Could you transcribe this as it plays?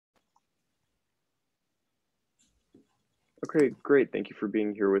Okay, great. Thank you for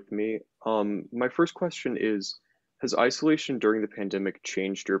being here with me. My first question is, has isolation during the pandemic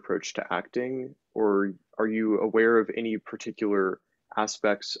changed your approach to acting, or are you aware of any particular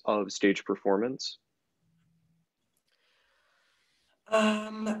aspects of stage performance?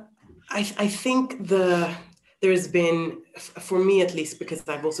 Um, I think there's been, for me at least, because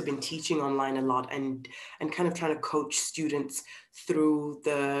I've also been teaching online a lot and kind of trying to coach students through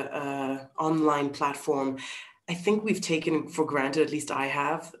the online platform. I think we've taken for granted, at least I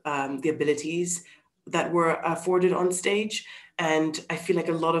have, the abilities that were afforded on stage. And I feel like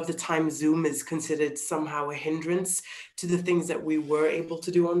a lot of the time Zoom is considered somehow a hindrance to the things that we were able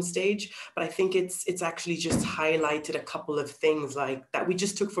to do on stage. But I think it's actually just highlighted a couple of things like that we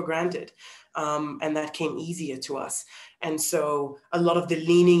just took for granted, and that came easier to us. And so a lot of the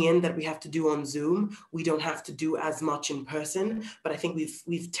leaning in that we have to do on Zoom, we don't have to do as much in person. But I think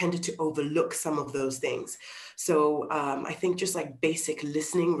we've tended to overlook some of those things. So I think just like basic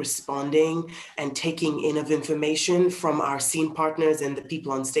listening, responding, and taking in of information from our scene partners and the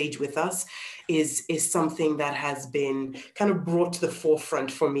people on stage with us is something that has been kind of brought to the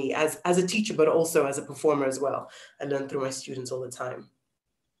forefront for me as a teacher, but also as a performer as well. I learn through my students all the time.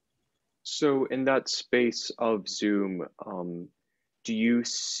 So, in that space of Zoom, do you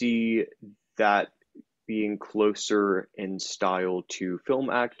see that being closer in style to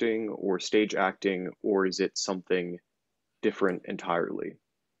film acting or stage acting, or is it something different entirely?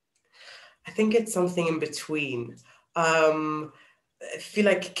 I think it's something in between. Um, I feel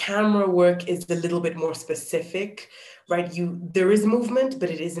like camera work is a little bit more specific, right? There is movement, but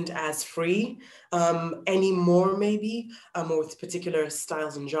it isn't as free anymore, maybe, or with particular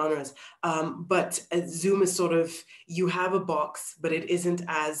styles and genres. But Zoom is sort of, you have a box, but it isn't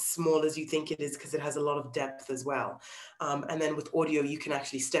as small as you think it is because it has a lot of depth as well. And then with audio, you can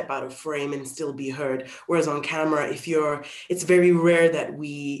actually step out of frame and still be heard. Whereas on camera, it's very rare that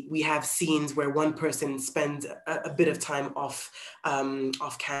we have scenes where one person spends a bit of time off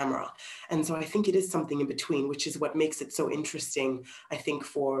camera. And so I think it is something in between, which is what makes it so interesting, I think,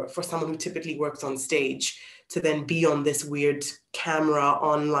 for someone who typically works on stage to then be on this weird camera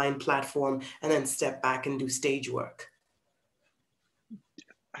online platform and then step back and do stage work.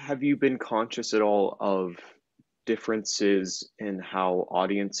 Have you been conscious at all of differences in how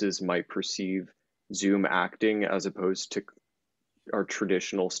audiences might perceive Zoom acting as opposed to our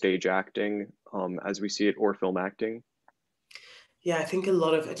traditional stage acting, as we see it, or film acting? Yeah, I think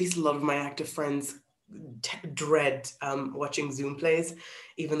at least a lot of my active friends dread watching Zoom plays,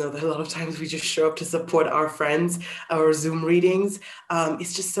 even though a lot of times we just show up to support our friends, our Zoom readings.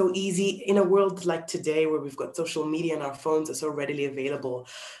 It's just so easy in a world like today where we've got social media and our phones are so readily available.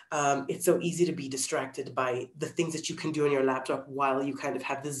 It's so easy to be distracted by the things that you can do on your laptop while you kind of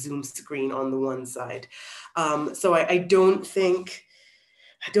have the Zoom screen on the one side. So I don't think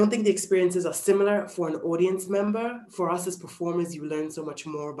the experiences are similar for an audience member. For us as performers, you learn so much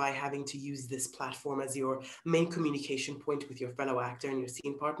more by having to use this platform as your main communication point with your fellow actor and your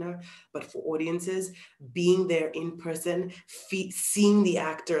scene partner. But for audiences, being there in person, seeing the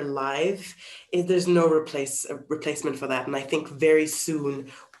actor live, there's no replacement for that. And I think very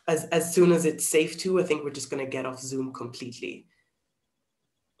soon, as soon as it's safe to, I think we're just going to get off Zoom completely.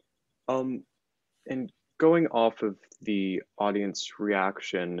 Um, and going off of the audience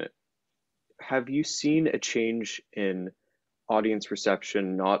reaction, have you seen a change in audience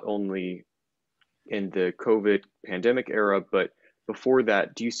reception not only in the COVID pandemic era, but before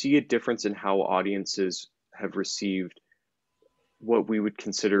that? Do you see a difference in how audiences have received what we would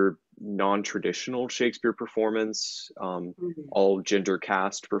consider non-traditional Shakespeare performance, Mhm. all gender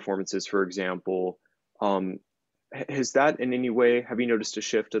cast performances, for example? Um, has that in any way, have you noticed a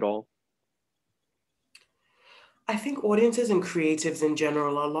shift at all? I think audiences and creatives in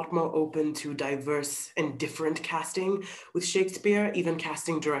general are a lot more open to diverse and different casting with Shakespeare. Even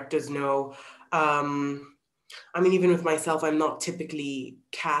casting directors know. Um, I mean, even with myself, I'm not typically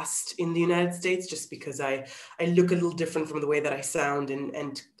cast in the United States just because I look a little different from the way that I sound,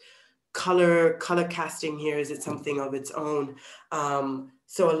 and color casting here is it something of its own.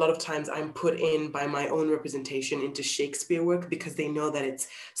 So a lot of times I'm put in by my own representation into Shakespeare work because they know that it's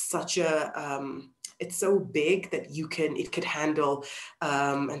such a it's so big that it could handle,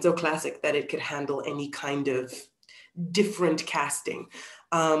 and so classic that it could handle any kind of different casting.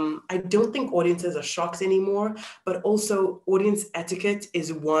 I don't think audiences are shocked anymore, but also audience etiquette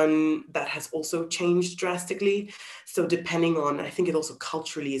is one that has also changed drastically. So depending on, I think it also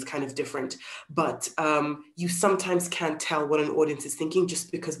culturally is kind of different, but you sometimes can't tell what an audience is thinking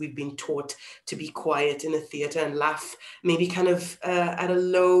just because we've been taught to be quiet in a theater and laugh maybe kind of at a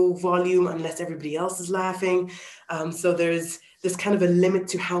low volume unless everybody else is laughing. So there's kind of a limit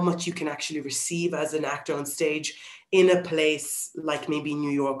to how much you can actually receive as an actor on stage in a place like maybe New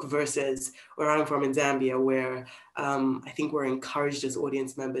York versus where I'm from in Zambia, where I think we're encouraged as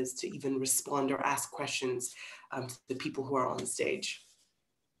audience members to even respond or ask questions to the people who are on stage.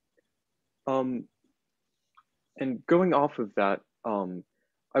 Um, and going off of that,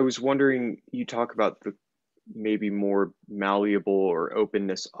 I was wondering, you talk about the maybe more malleable or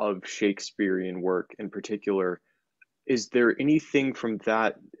openness of Shakespearean work in particular. Is there anything from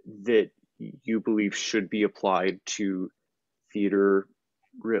that that you believe should be applied to theater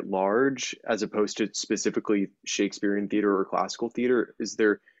writ large, as opposed to specifically Shakespearean theater or classical theater? Is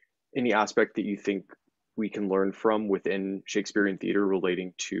there any aspect that you think we can learn from within Shakespearean theater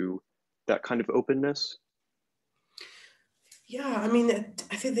relating to that kind of openness? Yeah, I mean,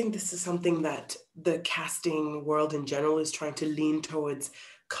 I think this is something that the casting world in general is trying to lean towards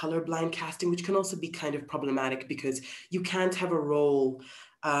colorblind casting, which can also be kind of problematic because you can't have a role.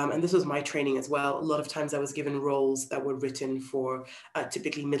 And this was my training as well. A lot of times I was given roles that were written for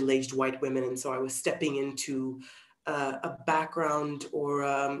typically middle-aged white women. And so I was stepping into a background or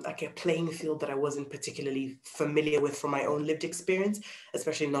like a playing field that I wasn't particularly familiar with from my own lived experience,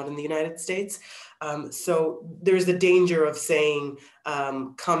 especially not in the United States. So there's the danger of saying,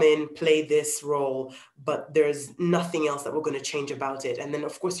 come in, play this role, but there's nothing else that we're going to change about it. And then,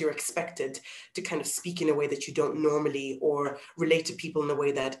 of course, you're expected to kind of speak in a way that you don't normally or relate to people in a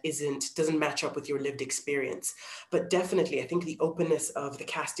way that doesn't match up with your lived experience. But definitely, I think the openness of the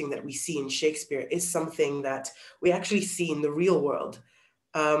casting that we see in Shakespeare is something that we actually see in the real world.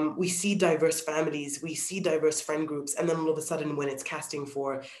 We see diverse families, we see diverse friend groups, and then all of a sudden when it's casting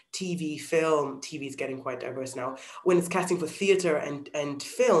for TV, film, TV is getting quite diverse now, when it's casting for theater and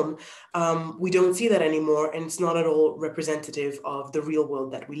film, we don't see that anymore, and it's not at all representative of the real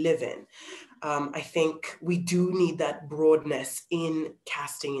world that we live in. I think we do need that broadness in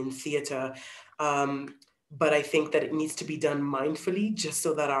casting in theater. But I think that it needs to be done mindfully, just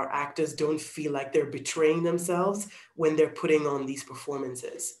so that our actors don't feel like they're betraying themselves when they're putting on these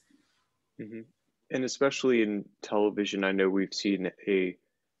performances. Hmm. And especially in television, I know we've seen a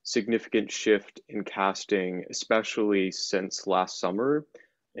significant shift in casting, especially since last summer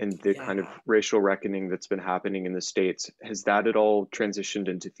and the kind of Yeah. racial reckoning that's been happening in the States. Has that at all transitioned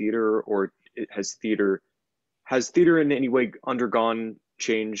into theater, or has theater in any way undergone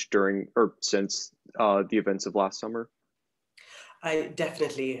change during or since the events of last summer? I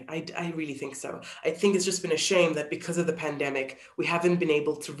really think so. I think it's just been a shame that because of the pandemic, we haven't been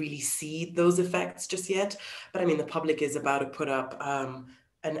able to really see those effects just yet. But I mean, the public is about to put up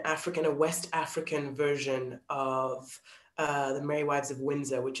a West African version of the Merry Wives of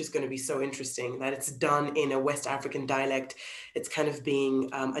Windsor, which is going to be so interesting that it's done in a West African dialect. It's kind of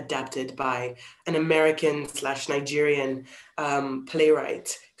being adapted by an American slash Nigerian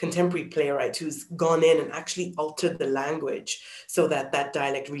playwright, contemporary playwright, who's gone in and actually altered the language so that that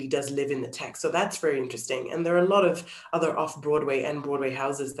dialect really does live in the text. So that's very interesting. And there are a lot of other off-Broadway and Broadway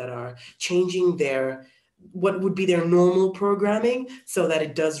houses that are changing what would be their normal programming so that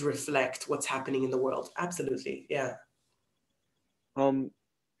it does reflect what's happening in the world. Absolutely. Yeah. Um,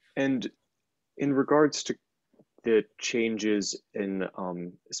 and in regards to the changes in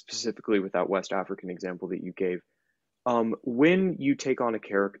specifically with that West African example that you gave, when you take on a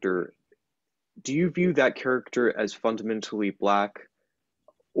character, do you view that character as fundamentally black,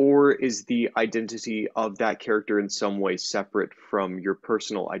 or is the identity of that character in some way separate from your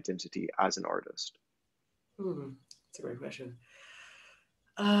personal identity as an artist? That's a great question.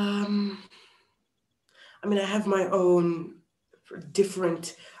 Um, I mean, I have my own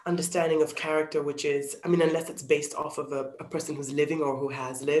different understanding of character, which is, I mean, unless it's based off of a person who's living or who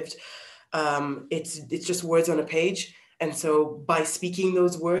has lived, it's just words on a page. And so by speaking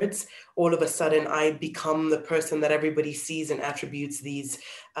those words, all of a sudden I become the person that everybody sees and attributes these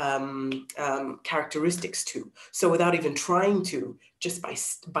characteristics to. So without even trying to, just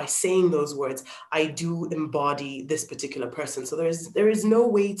by saying those words, I do embody this particular person. So there is no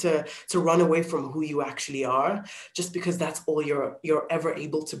way to run away from who you actually are, just because that's all you're ever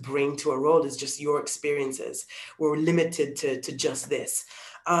able to bring to a role is just your experiences. We're limited to just this.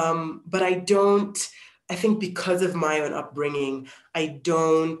 But I think because of my own upbringing, I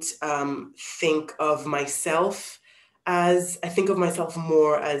don't think of myself as I think of myself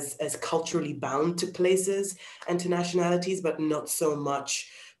more as culturally bound to places and to nationalities, but not so much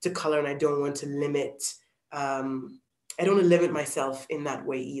to color. And I don't want to limit. I don't want to limit myself in that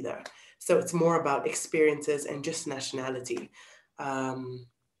way either. So it's more about experiences and just nationality. Um,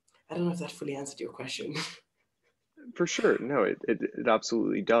 I don't know if that fully answered your question. For sure. No, it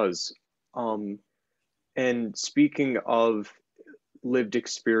absolutely does. Um, and speaking of lived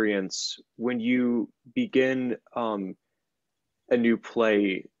experience, when you begin a new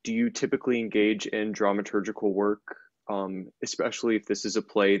play, do you typically engage in dramaturgical work, especially if this is a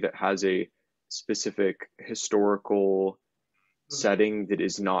play that has a specific historical setting that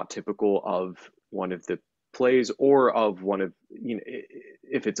is not typical of one of the plays or of one of, you know,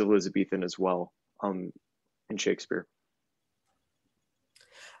 if it's Elizabethan as well, in Shakespeare?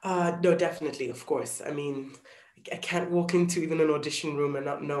 No, definitely, of course. I mean, I can't walk into even an audition room and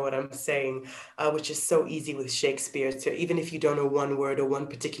not know what I'm saying, which is so easy with Shakespeare. To even if you don't know one word or one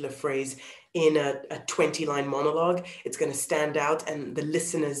particular phrase in a 20-line monologue, it's going to stand out, and the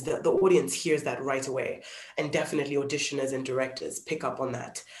listeners, the audience hears that right away. And definitely auditioners and directors pick up on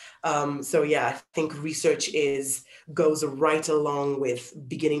that. So yeah, I think research is goes right along with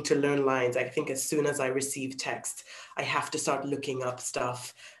beginning to learn lines. I think as soon as I receive text, I have to start looking up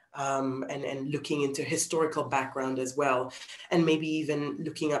stuff, and looking into historical background as well, and maybe even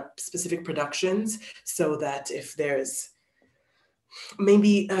looking up specific productions, so that if there's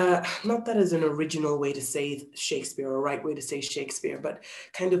maybe not that as an original way to say Shakespeare or a right way to say Shakespeare, but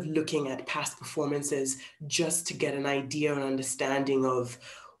kind of looking at past performances just to get an idea and understanding of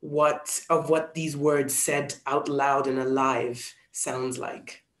what these words said out loud and alive sounds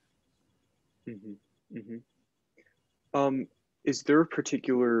like. Hmm. Hmm. Um, is there a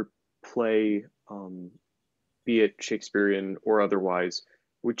particular play, be it Shakespearean or otherwise,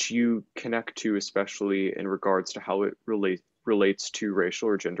 which you connect to, especially in regards to how it relates to racial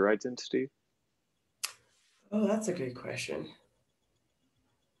or gender identity? Oh, that's a great question.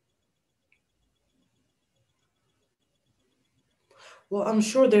 Well, I'm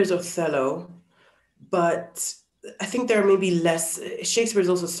sure there's Othello, but I think there are maybe less. Shakespeare is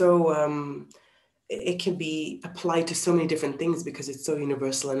also so it can be applied to so many different things because it's so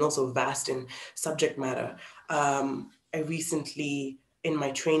universal and also vast in subject matter. I recently, in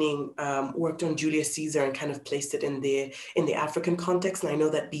my training, worked on Julius Caesar and kind of placed it in the African context, and I know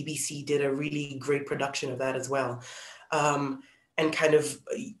that BBC did a really great production of that as well. And kind of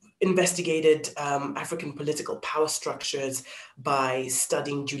investigated African political power structures by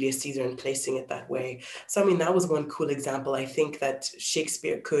studying Julius Caesar and placing it that way. So, I mean, that was one cool example. I think that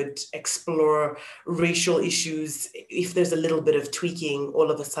Shakespeare could explore racial issues. If there's a little bit of tweaking, all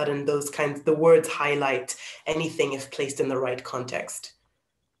of a sudden, the words highlight anything if placed in the right context.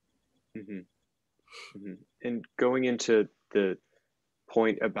 Hmm. Hmm. And going into the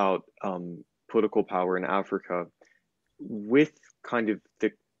point about political power in Africa, with kind of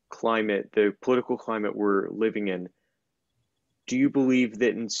the political climate we're living in, do you believe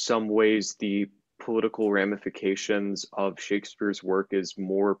that in some ways the political ramifications of Shakespeare's work is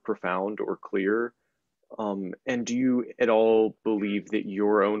more profound or clear? And do you at all believe that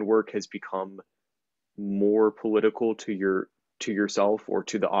your own work has become more political to yourself or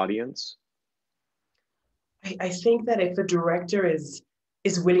to the audience? I think that if a director is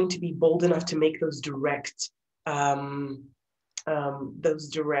willing to be bold enough to make um, those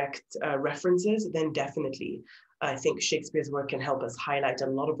direct references, then definitely I think Shakespeare's work can help us highlight a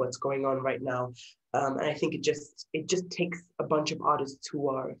lot of what's going on right now. And I think it just takes a bunch of artists who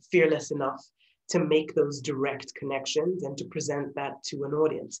are fearless enough to make those direct connections and to present that to an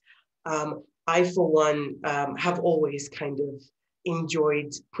audience. I, for one, have always kind of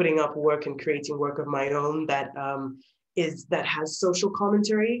enjoyed putting up work and creating work of my own that has social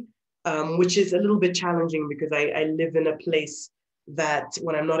commentary, which is a little bit challenging because I live in a place that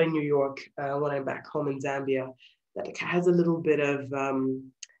when I'm not in New York, when I'm back home in Zambia, that it has a little bit of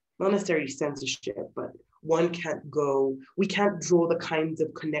not necessarily censorship, but we can't draw the kinds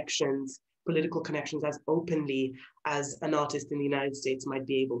of connections, political connections, as openly as an artist in the United States might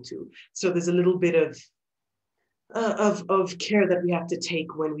be able to. So there's a little bit of care that we have to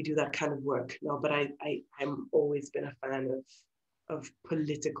take when we do that kind of work. No, but I'm always been a fan of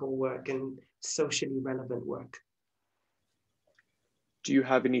political work and socially relevant work. Do you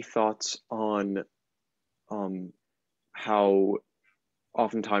have any thoughts on um, how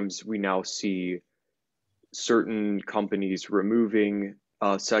oftentimes we now see certain companies removing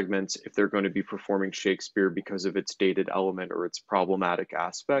segments if they're going to be performing Shakespeare because of its dated element or its problematic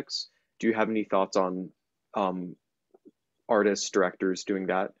aspects? Do you have any thoughts on um, artists, directors doing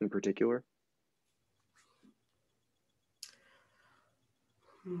that in particular?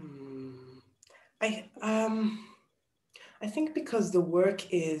 Hmm. I um I think because the work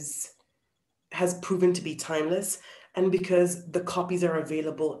has proven to be timeless, and because the copies are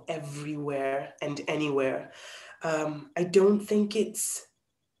available everywhere and anywhere, I don't think it's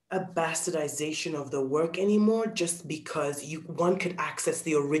a bastardization of the work anymore, just because one could access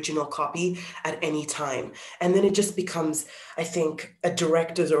the original copy at any time. And then it just becomes, I think, a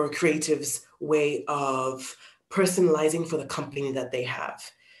director's or a creative's way of personalizing for the company that they have.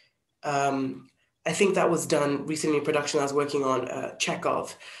 um, I think that was done recently in production. I was working on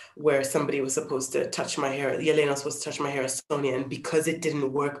Chekhov, where somebody was supposed to touch my hair. Yelena was supposed to touch my hair as Sonia, and because it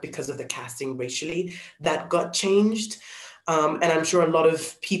didn't work because of the casting racially, that got changed. And I'm sure a lot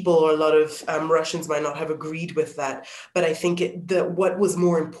of people or a lot of Russians might not have agreed with that. But I think what was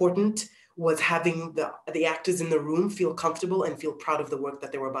more important was having the actors in the room feel comfortable and feel proud of the work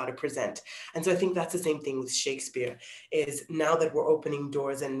that they were about to present. And so I think that's the same thing with Shakespeare, is now that we're opening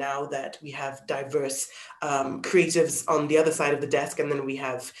doors and now that we have diverse creatives on the other side of the desk, and then we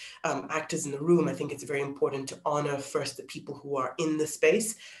have actors in the room, I think it's very important to honor first the people who are in the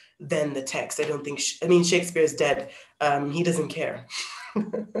space, then the text. I don't think, Shakespeare's dead. He doesn't care.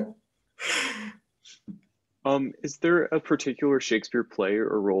 Is there a particular Shakespeare play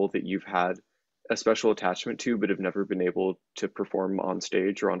or role that you've had a special attachment to but have never been able to perform on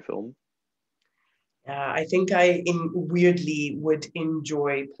stage or on film? I think weirdly would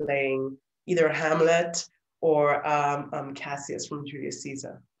enjoy playing either Hamlet or Cassius from Julius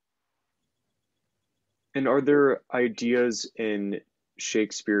Caesar. And are there ideas in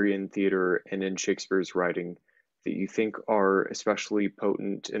Shakespearean theater and in Shakespeare's writing that you think are especially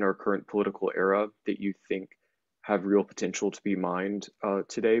potent in our current political era that you think have real potential to be mined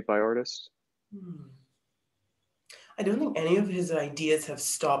today by artists? Hmm. I don't think any of his ideas have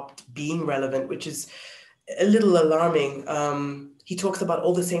stopped being relevant, which is a little alarming. He talks about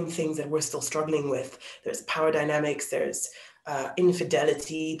all the same things that we're still struggling with. There's power dynamics, there's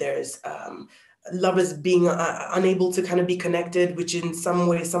infidelity, there's lovers being unable to kind of be connected, which in some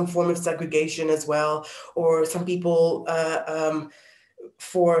way, some form of segregation as well, or some people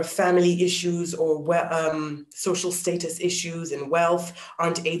for family issues or social status issues and wealth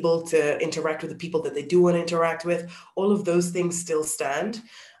aren't able to interact with the people that they do want to interact with. All of those things still stand.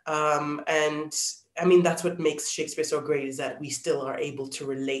 And I mean, that's what makes Shakespeare so great, is that we still are able to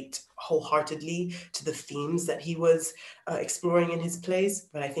relate wholeheartedly to the themes that he was exploring in his plays.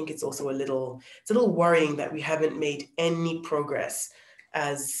 But I think it's also a little worrying that we haven't made any progress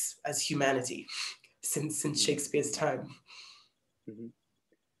as humanity since Shakespeare's time. Mm-hmm.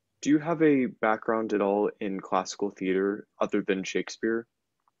 Do you have a background at all in classical theater other than Shakespeare?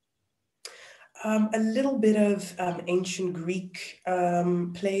 A little bit of ancient Greek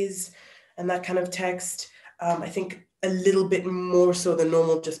plays and that kind of text. I think a little bit more so than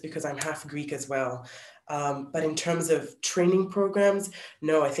normal, just because I'm half Greek as well. But in terms of training programs,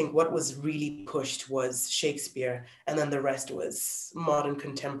 no, I think what was really pushed was Shakespeare, and then the rest was modern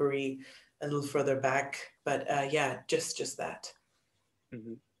contemporary, a little further back. But yeah, just that.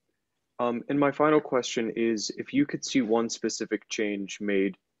 Mm-hmm. And my final question is, if you could see one specific change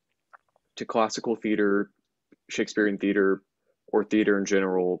made to classical theater, Shakespearean theater, or theater in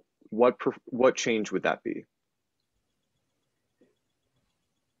general, what change would that be?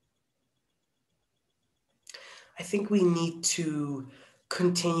 I think we need to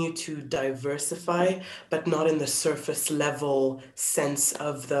continue to diversify, but not in the surface level sense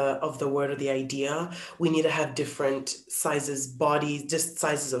of the word or the idea. We need to have different sizes, bodies, just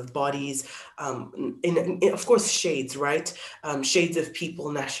sizes of bodies, of course shades, right? Shades of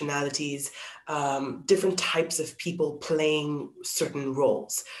people, nationalities, different types of people playing certain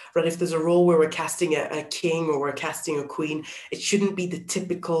roles, right? If there's a role where we're casting a king or we're casting a queen, it shouldn't be the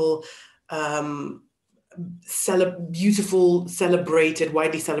typical beautiful, celebrated,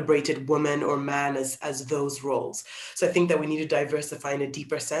 widely celebrated woman or man as those roles. So I think that we need to diversify in a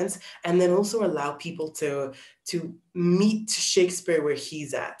deeper sense, and then also allow people to meet Shakespeare where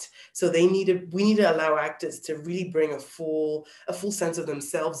he's at. So we need to allow actors to really bring a full sense of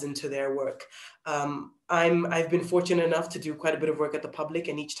themselves into their work. I've been fortunate enough to do quite a bit of work at the Public,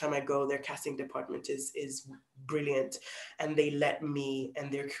 and each time I go, their casting department is brilliant, and they let me,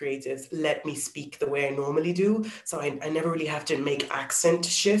 and their creatives let me speak the way I normally do. So I never really have to make accent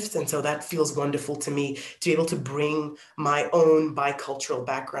shifts, and so that feels wonderful to me, to be able to bring my own bicultural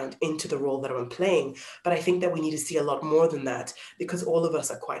background into the role that I'm playing. But I think that we need to see a lot more than that, because all of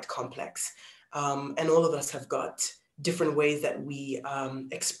us are quite complex, and all of us have got different ways that we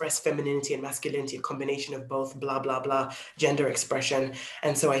express femininity and masculinity, a combination of both, blah, blah, blah, gender expression.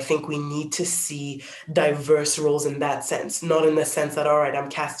 And so I think we need to see diverse roles in that sense, not in the sense that, all right, I'm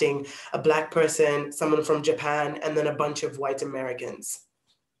casting a Black person, someone from Japan, and then a bunch of white Americans.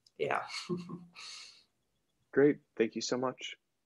 Yeah. Great. Thank you so much.